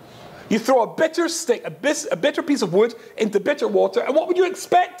 You throw a bitter stick, a bitter piece of wood into bitter water, and what would you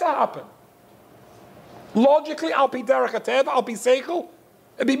expect to happen? Logically, I'll be derech hatev, I'll be seichel,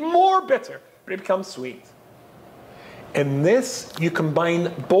 it'd be more bitter, but it becomes sweet. In this, you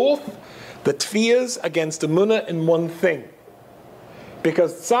combine both the tefiyas against emunah in one thing.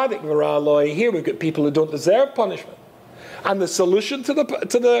 Because Tzadik V'Raloi, here we've got people who don't deserve punishment. And the solution to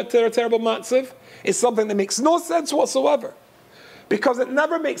the terrible matzav is something that makes no sense whatsoever. Because it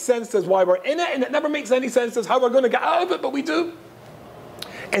never makes sense as why we're in it, and it never makes any sense as how we're going to get out of it, but we do.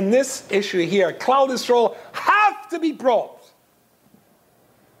 In this issue here, Klal Yisrael have to be brought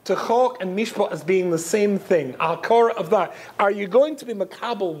to Chok and Mishpat as being the same thing. Al-Korah of that. Are you going to be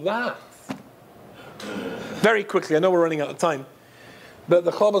makabel that? Very quickly, I know we're running out of time, but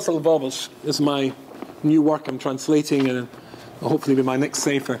the Chavos Levavos is my new work I'm translating, and hopefully be my next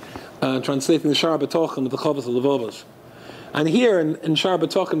sefer, translating the Shar B'Tochen of the Chavos Levavos. And here in Shar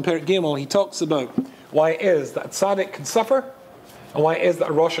B'Tochen, Perek Gimel, he talks about why it is that a tzaddik can suffer, and why it is that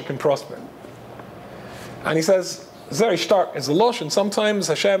a rasha can prosper. And he says, it's very stark, is the losh, and sometimes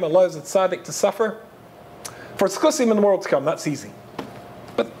Hashem allows a tzaddik to suffer for tzusim in the world to come. That's easy,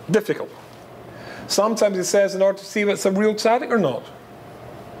 but difficult. Sometimes he says, in order to see if it's a real tzaddik or not.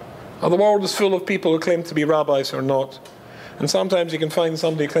 Now, the world is full of people who claim to be rabbis or not. And sometimes you can find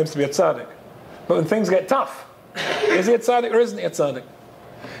somebody who claims to be a tzaddik. But when things get tough, is he a tzaddik or isn't he a tzaddik?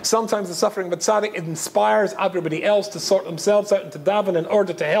 Sometimes the suffering of a tzaddik inspires everybody else to sort themselves out into daven in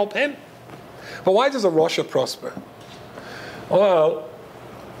order to help him. But why does a rasha prosper? Well,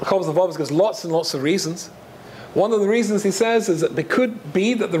 the Chavos Levavos gives lots and lots of reasons. One of the reasons he says is that it could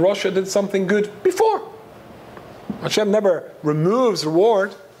be that the rasha did something good before. Hashem never removes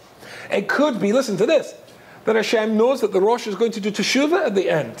reward. It could be, listen to this, that Hashem knows that the rasha is going to do teshuvah at the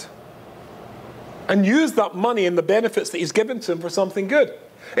end and use that money and the benefits that he's given to him for something good.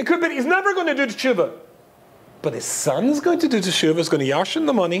 It could be that he's never going to do teshuvah, but his son's going to do teshuvah, is going to yashin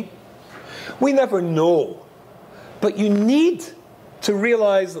the money. We never know. But you need to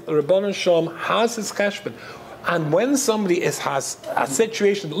realize that the Rebbeinu Shalom has his cheshbon. And when somebody has a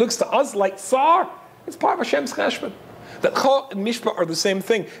situation that looks to us like Tsar, it's part of Hashem's cheshbon. That Chok and Mishpah are the same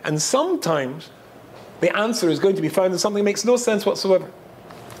thing. And sometimes the answer is going to be found in something that makes no sense whatsoever.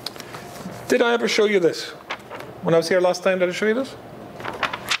 Did I ever show you this? When I was here last time, did I show you this?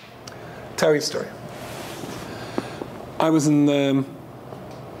 Tell you a story. I was in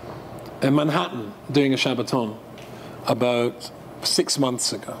Manhattan doing a Shabbaton about 6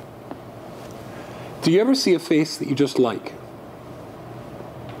 months ago. Do you ever see a face that you just like?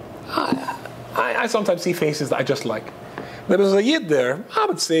 I sometimes see faces that I just like. There was a yid there, I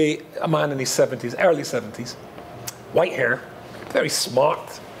would say a man in his 70s, early 70s, white hair, very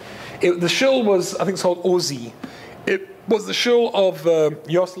smart. The shul was, I think it's called Ozi. It was the shul of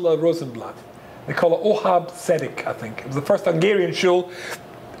Yosla Rosenblatt. They call it Ohab Tzedek, I think. It was the first Hungarian shul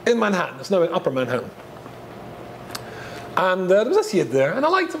in Manhattan. It's now in Upper Manhattan. And there was this yid there, and I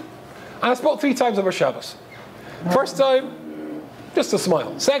liked him. And I spoke 3 times over Shabbos. First time, just a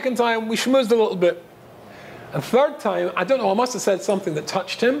smile. Second time, we schmoozed a little bit. And third time, I don't know, I must have said something that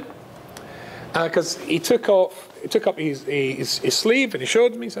touched him. Because he took up his sleeve and he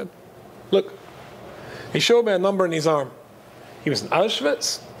showed me, he said, look. He showed me a number in his arm. He was in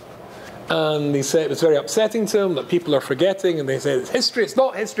Auschwitz. And he said it was very upsetting to him that people are forgetting. And they said, it's history, it's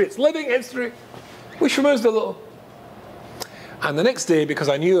not history, it's living history. We schmoozed a little. And the next day, because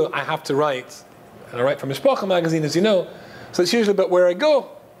I knew I have to write, and I write for Mishpacha magazine, as you know, so it's usually about where I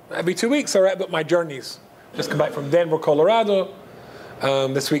go. Every 2 weeks I write about my journeys. Just come back from Denver, Colorado.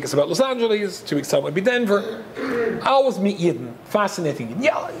 This week it's about Los Angeles. 2 weeks time would be Denver. I always meet Yidden, fascinating Yidden.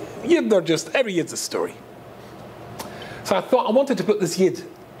 Yeah, Yidden are just, every Yid's a story. So I thought I wanted to put this Yid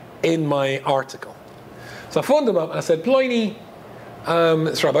in my article. So I phoned him up and I said, Ploini,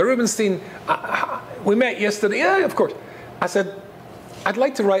 it's Rabbi Rubenstein. We met yesterday. Yeah, of course. I said, I'd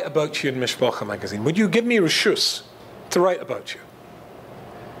like to write about you in Mishpacha magazine. Would you give me reshus to write about you?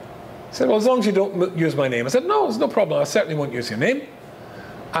 He said, well, as long as you don't use my name. I said, no, there's no problem. I certainly won't use your name.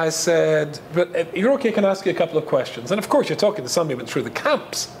 I said, but if you're okay, can I ask you a couple of questions? And of course, you're talking to somebody who went through the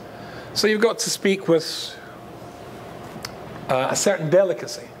camps. So you've got to speak with a certain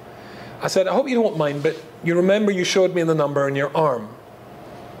delicacy. I said, I hope you don't mind, but you remember you showed me the number in your arm?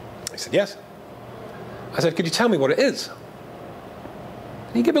 He said, yes. I said, could you tell me what it is?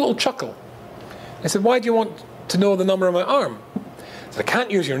 And he gave me a little chuckle. I said, why do you want to know the number on my arm? I said, I can't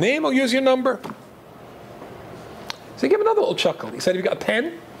use your name, I'll use your number. So he gave another little chuckle. He said, have you got a pen?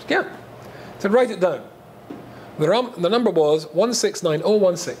 I said, yeah. He said, write it down. The number was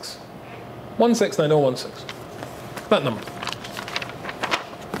 169016. 169016. That number.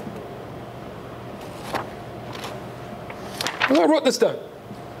 So I wrote this down.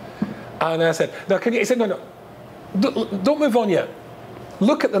 And I said, now can you, he said, no, don't move on yet.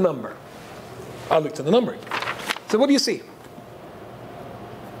 Look at the number. I looked at the number. So what do you see?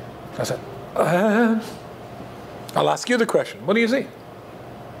 I said, I'll ask you the question. What do you see?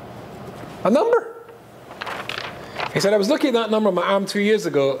 A number. He said, I was looking at that number on my arm 2 years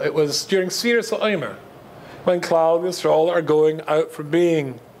ago. It was during Seder Table, when Klal and Yisrael are going out from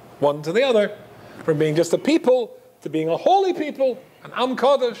being one to the other, from being just a people to being a holy people, an Am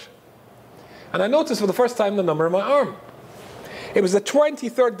Kodesh. And I noticed for the first time the number on my arm. It was the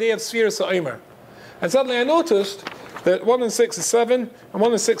 23rd day of Seder Table. And suddenly I noticed that 1 and 6 is 7, and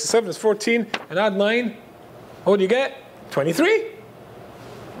 1 and 6 is 7 is 14, and add 9, what do you get? 23.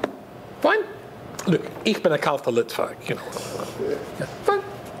 Fine. Look, ich bin a kalte Litvak, you know. Yeah, fine.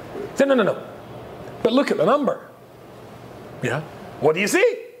 Say, no. But look at the number. Yeah. What do you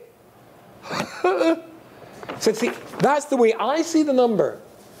see? So see, that's the way I see the number.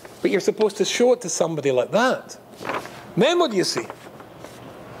 But you're supposed to show it to somebody like that. And then what do you see?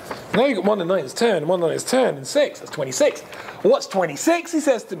 Now you got 1 and 9 is 10, 1 and 9 is 10, and 6, that's 26. Well, what's 26, he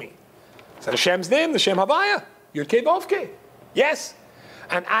says to me? Is that Hashem's name, the Shem Havaya? Yud Kei Vav Kei. Yes.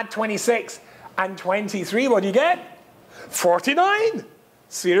 And add 26 and 23, what do you get? 49.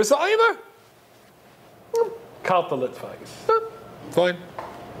 Seder Table. Kalta Litvak. Fine.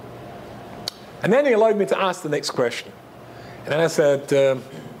 And then he allowed me to ask the next question. And then I said,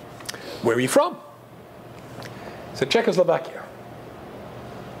 where are you from? He said, Czechoslovakia.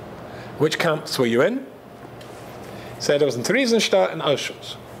 Which camps were you in? He said, I was in Theresienstadt and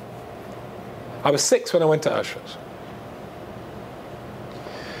Auschwitz. I was 6 when I went to Auschwitz.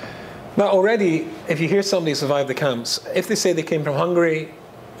 Now already, if you hear somebody survived the camps, if they say they came from Hungary,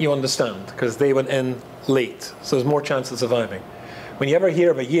 you understand, because they went in late, so there's more chance of surviving. When you ever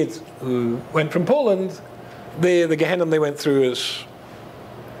hear of a Yid who went from Poland, the Gehenna they went through is...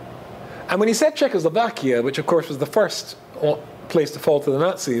 And when he said Czechoslovakia, which of course was the first place to fall to the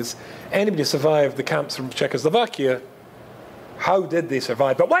Nazis, anybody who survived the camps from Czechoslovakia, how did they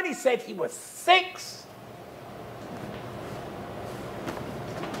survive? But when he said he was 6,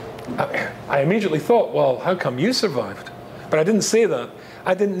 I immediately thought, well, how come you survived? But I didn't say that.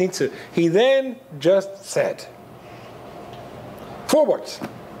 I didn't need to. He then just said 4 words.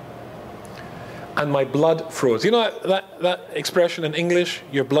 And my blood froze. You know that expression in English,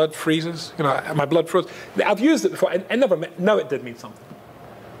 your blood freezes? You know, my blood froze. I've used it before. I never meant, now it did mean something.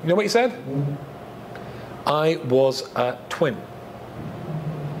 You know what he said? I was a twin.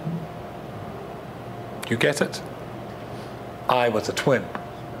 You get it? I was a twin.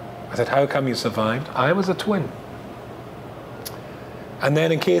 I said, how come you survived? I was a twin. And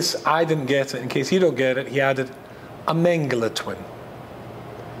then in case I didn't get it, in case you don't get it, he added a Mengele twin.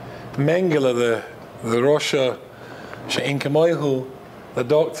 Mengele, the Rosha She'en Kamoihu, the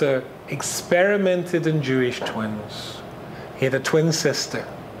doctor, experimented in Jewish twins. He had a twin sister.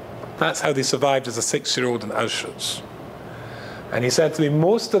 That's how they survived as a 6-year-old in Auschwitz. And he said to me,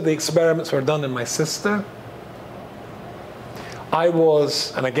 most of the experiments were done in my sister. I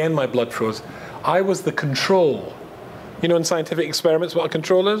was, and again my blood froze, I was the control. You know in scientific experiments what a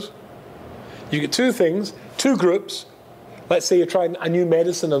control is? You get 2 things, 2 groups. Let's say you're trying a new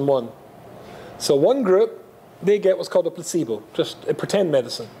medicine on one. So one group, they get what's called a placebo, just a pretend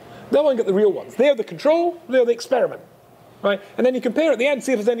medicine. The other one get the real ones. They're the control, they're the experiment. Right? And then you compare at the end,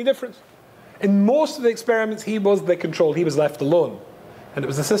 see if there's any difference. In most of the experiments, he was the control, he was left alone. And it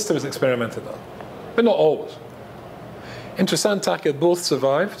was the sister who was experimented on. But not always. Interessantake, both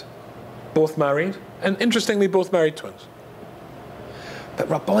survived, both married, and interestingly, both married twins. But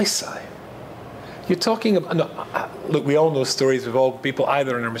Rabbi Sai, you're talking about, no, look, we all know stories of all people,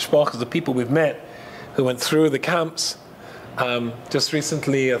 either in our mishpachas, the people we've met who went through the camps. Just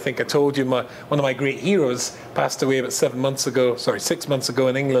recently, I think I told you, one of my great heroes passed away about 6 months ago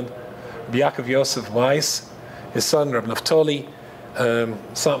in England. Rabbi Yaakov Yosef Weiss, his son, Rabbi Naftali,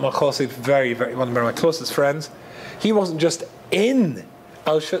 Sant Machosi, one of my closest friends. He wasn't just in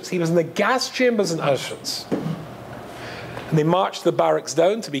Auschwitz, he was in the gas chambers in Auschwitz. And they marched the barracks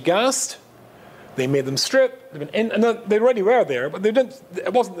down to be gassed. They made them strip. And they already were there, but they didn't.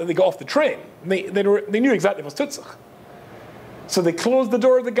 It wasn't that they got off the train. They knew exactly what was Tutzach. So they closed the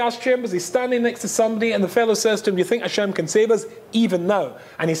door of the gas chambers. He's standing next to somebody, and the fellow says to him, "Do you think Hashem can save us even now?"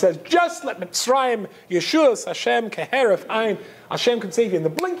 And he says, "Just let Mitzrayim, Yeshuas, Hashem, Keheref, Ein, Hashem can save you in the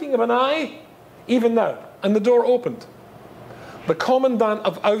blinking of an eye, even now." And the door opened. The commandant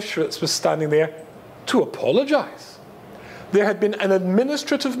of Auschwitz was standing there to apologize. There had been an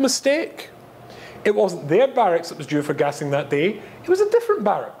administrative mistake. It wasn't their barracks that was due for gassing that day. It was a different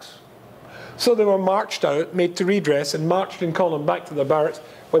barracks. So they were marched out, made to redress, and marched in column back to their barracks,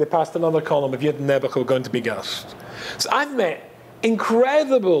 where they passed another column of Yidden Nebuch who were going to be gassed. So I've met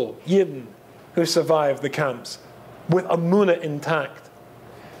incredible Yidden who survived the camps with Amunah intact.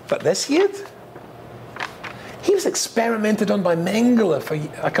 But this Yid, he was experimented on by Mengele for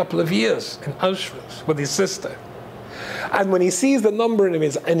a couple of years in Auschwitz with his sister. And when he sees the number in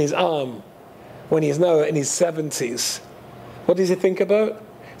his arm, when he's now in his 70s, what does he think about?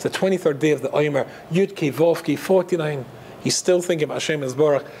 It's the 23rd day of the Omer, Yud Kei Vav Kei 49. He's still thinking about Hashem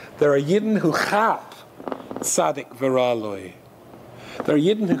Yisborach. There are Yidden who chap Tzadik V'Raloi. There are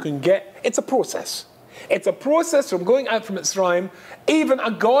Yidden who can get, it's a process. It's a process from going out from Mitzrayim. Even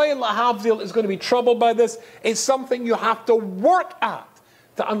a goy lahavdil is going to be troubled by this. It's something you have to work at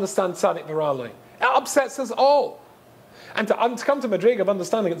to understand Tzadik V'Raloi. It upsets us all. And to come to Madrig of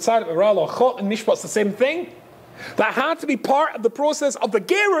understanding that Tzadik V'Raloi, Chot and Mishpat's the same thing, that had to be part of the process of the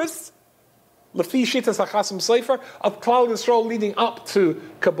Gerus, Lefi Shitas HaChasim Sefer, of Klal Yisrael leading up to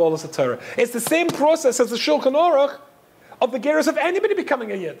Kabbalas Torah. It's the same process as the Shulchan Aruch of the Gerus of anybody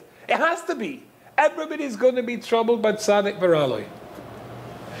becoming a Yid. It has to be. Everybody's going to be troubled by Tzadik V'Raloi.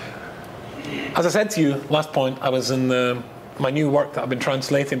 As I said to you, last point, I was in my new work that I've been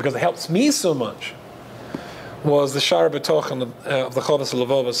translating because it helps me so much, was the Shara B'Tochen of the Chovos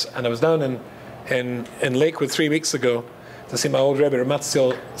HaLevavos, and I was down in Lakewood 3 weeks ago to see my old Rebbe,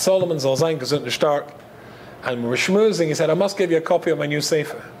 Ramatziel Solomon Zalzain Gesund Stark, and we were schmoozing. He said, I must give you a copy of my new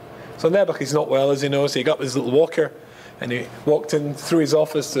Sefer. So Nebuch, he's not well, as you know, so he got his little walker, and he walked in through his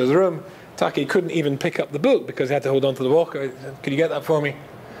office to his room. Taki couldn't even pick up the book because he had to hold on to the walker. He said, could you get that for me?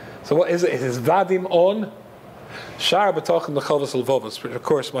 So what is it? It is Vadim on Shara B'Tochen the Chovos HaLevavos, which of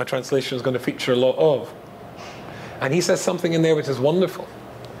course my translation is going to feature a lot of. And he says something in there which is wonderful.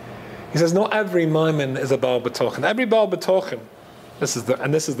 He says, not every Maimon is a Baal B'Tochen. Every Baal B'Tochen, this is the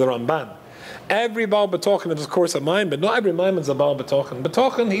Ramban. Every Baal B'Tochen is of course a Maimon, but not every Maimon is a Baal B'Tochen.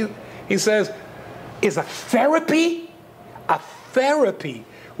 B'Tochen, he says, is a therapy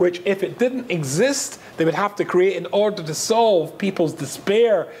which if it didn't exist, they would have to create in order to solve people's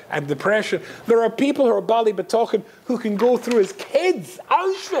despair and depression. There are people who are Bali B'Tochen who can go through as kids,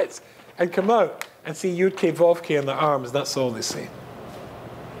 Auschwitz, and come out and see Yud-K Vov-K in their arms. That's all they see.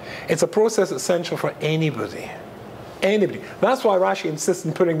 It's a process essential for anybody. Anybody. That's why Rashi insists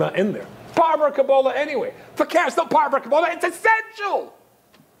in putting that in there. Part of our Kabbalah anyway. For care, it's not part of our Kabbalah, it's essential.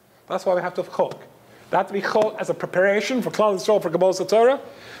 That's why we have to have Chok. That has to be Chok as a preparation for Klal Yisrael for Kabbalas Torah.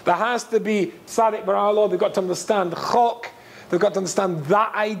 There has to be Tzadik V'Raloi. They've got to understand Chok. They've got to understand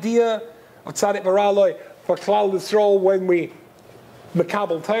that idea of Tzadik V'Raloi for Klal Yisrael when we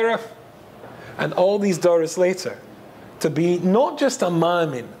Mekabel Torah. And all these doors later, to be not just a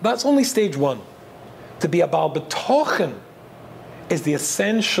Ma'amin, that's only stage one. To be a Baal B'Tochen is the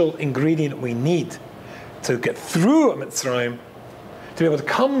essential ingredient we need to get through a Mitzrayim, to be able to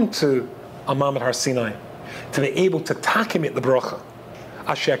come to a Ma'amad Har Sinai, to be able to takimit the bracha.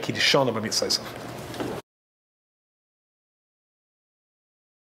 Asher Kiddishana b'Mitzvah.